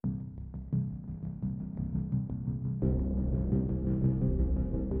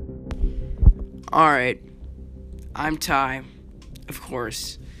Alright, I'm Ty, of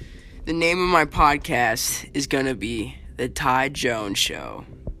course. The name of my podcast is going to be The Ty Jones Show.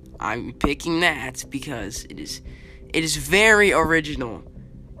 I'm picking that because it is very original.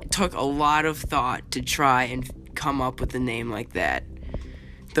 It took a lot of thought to try and come up with a name like that.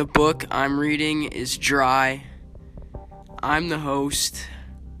 The book I'm reading is Dry. I'm the host.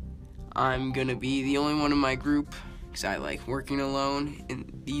 I'm going to be the only one in my group because I like working alone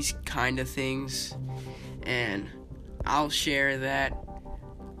in these kind of things. And I'll share that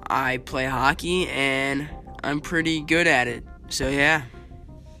I play hockey and I'm pretty good at it. So yeah,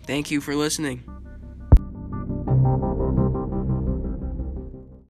 thank you for listening.